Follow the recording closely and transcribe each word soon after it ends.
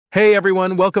Hey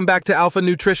everyone, welcome back to Alpha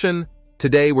Nutrition.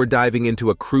 Today we're diving into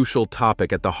a crucial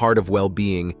topic at the heart of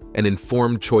well-being and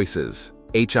informed choices,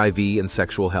 HIV and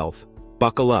sexual health.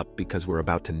 Buckle up because we're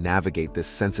about to navigate this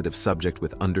sensitive subject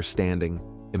with understanding,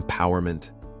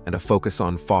 empowerment, and a focus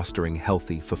on fostering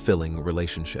healthy, fulfilling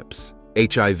relationships.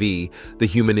 HIV, the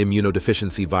human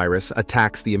immunodeficiency virus,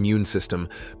 attacks the immune system,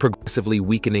 progressively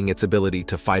weakening its ability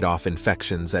to fight off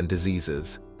infections and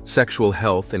diseases. Sexual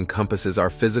health encompasses our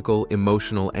physical,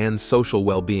 emotional, and social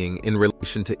well-being in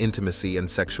relation to intimacy and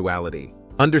sexuality.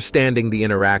 Understanding the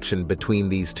interaction between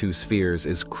these two spheres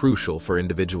is crucial for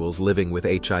individuals living with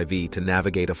HIV to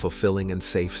navigate a fulfilling and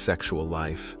safe sexual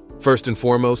life. First and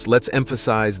foremost, let's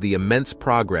emphasize the immense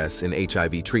progress in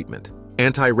HIV treatment.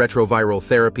 Antiretroviral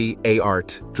therapy,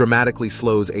 ART, dramatically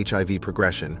slows HIV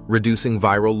progression, reducing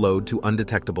viral load to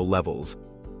undetectable levels.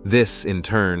 This, in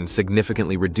turn,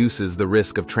 significantly reduces the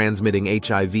risk of transmitting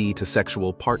HIV to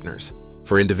sexual partners.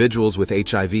 For individuals with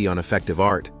HIV on effective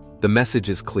ART, the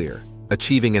message is clear.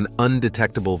 Achieving an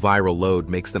undetectable viral load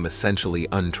makes them essentially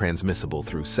untransmissible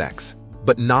through sex.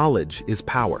 But knowledge is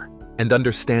power, and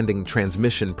understanding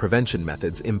transmission prevention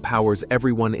methods empowers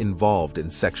everyone involved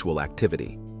in sexual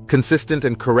activity. Consistent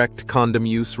and correct condom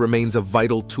use remains a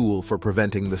vital tool for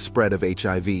preventing the spread of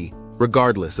HIV,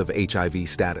 regardless of HIV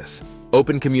status.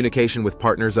 Open communication with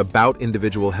partners about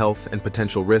individual health and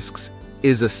potential risks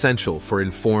is essential for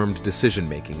informed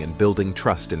decision-making and building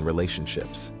trust in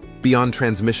relationships. Beyond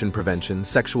transmission prevention,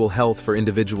 sexual health for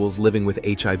individuals living with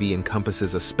HIV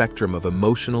encompasses a spectrum of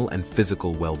emotional and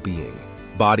physical well-being.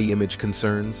 Body image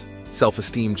concerns,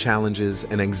 self-esteem challenges,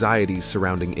 and anxieties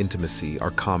surrounding intimacy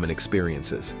are common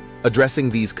experiences. Addressing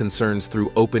these concerns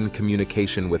through open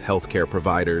communication with healthcare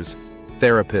providers,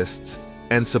 therapists,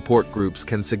 and support groups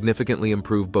can significantly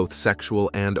improve both sexual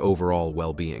and overall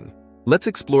well-being. Let's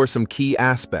explore some key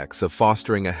aspects of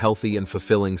fostering a healthy and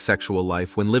fulfilling sexual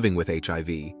life when living with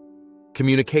HIV.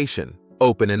 Communication.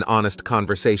 Open and honest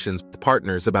conversations with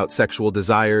partners about sexual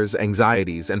desires,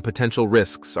 anxieties, and potential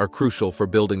risks are crucial for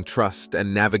building trust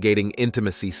and navigating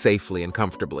intimacy safely and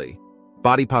comfortably.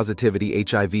 Body positivity.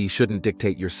 HIV shouldn't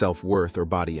dictate your self-worth or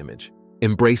body image.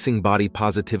 Embracing body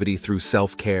positivity through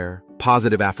self-care,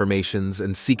 positive affirmations,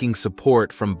 and seeking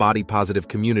support from body-positive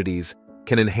communities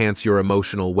can enhance your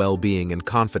emotional well-being and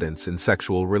confidence in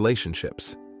sexual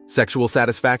relationships. Sexual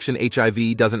satisfaction.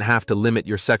 HIV doesn't have to limit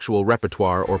your sexual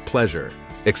repertoire or pleasure.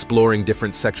 Exploring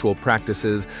different sexual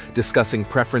practices, discussing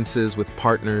preferences with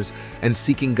partners, and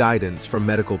seeking guidance from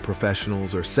medical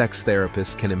professionals or sex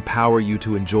therapists can empower you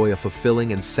to enjoy a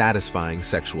fulfilling and satisfying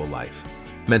sexual life.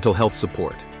 Mental health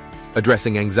support.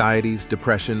 Addressing anxieties,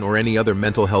 depression, or any other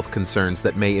mental health concerns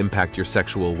that may impact your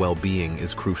sexual well-being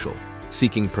is crucial.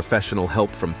 Seeking professional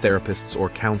help from therapists or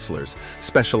counselors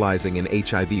specializing in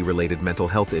HIV-related mental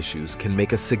health issues can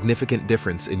make a significant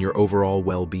difference in your overall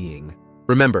well-being.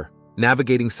 Remember,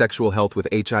 navigating sexual health with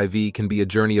HIV can be a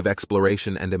journey of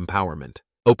exploration and empowerment.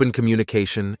 Open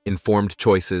communication, informed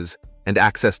choices, and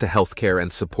access to healthcare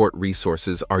and support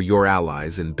resources are your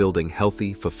allies in building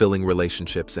healthy, fulfilling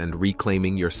relationships and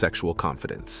reclaiming your sexual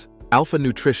confidence. Alpha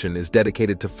Nutrition is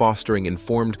dedicated to fostering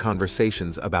informed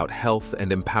conversations about health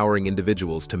and empowering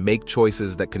individuals to make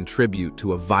choices that contribute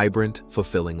to a vibrant,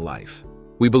 fulfilling life.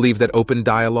 We believe that open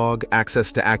dialogue,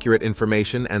 access to accurate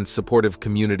information, and supportive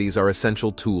communities are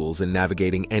essential tools in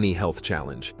navigating any health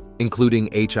challenge, including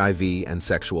HIV and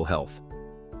sexual health.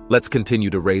 Let's continue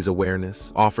to raise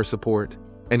awareness, offer support,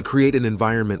 and create an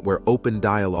environment where open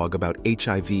dialogue about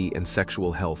HIV and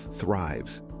sexual health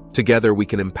thrives. Together, we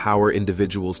can empower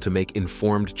individuals to make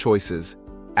informed choices,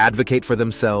 advocate for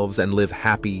themselves, and live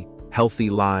happy, healthy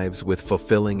lives with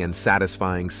fulfilling and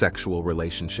satisfying sexual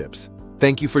relationships.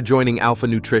 Thank you for joining Alpha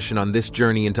Nutrition on this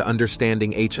journey into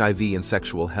understanding HIV and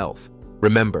sexual health.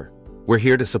 Remember, we're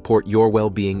here to support your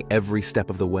well-being every step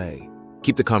of the way.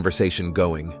 Keep the conversation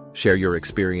going, share your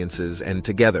experiences, and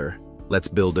together, let's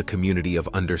build a community of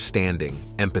understanding,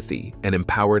 empathy, and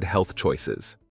empowered health choices.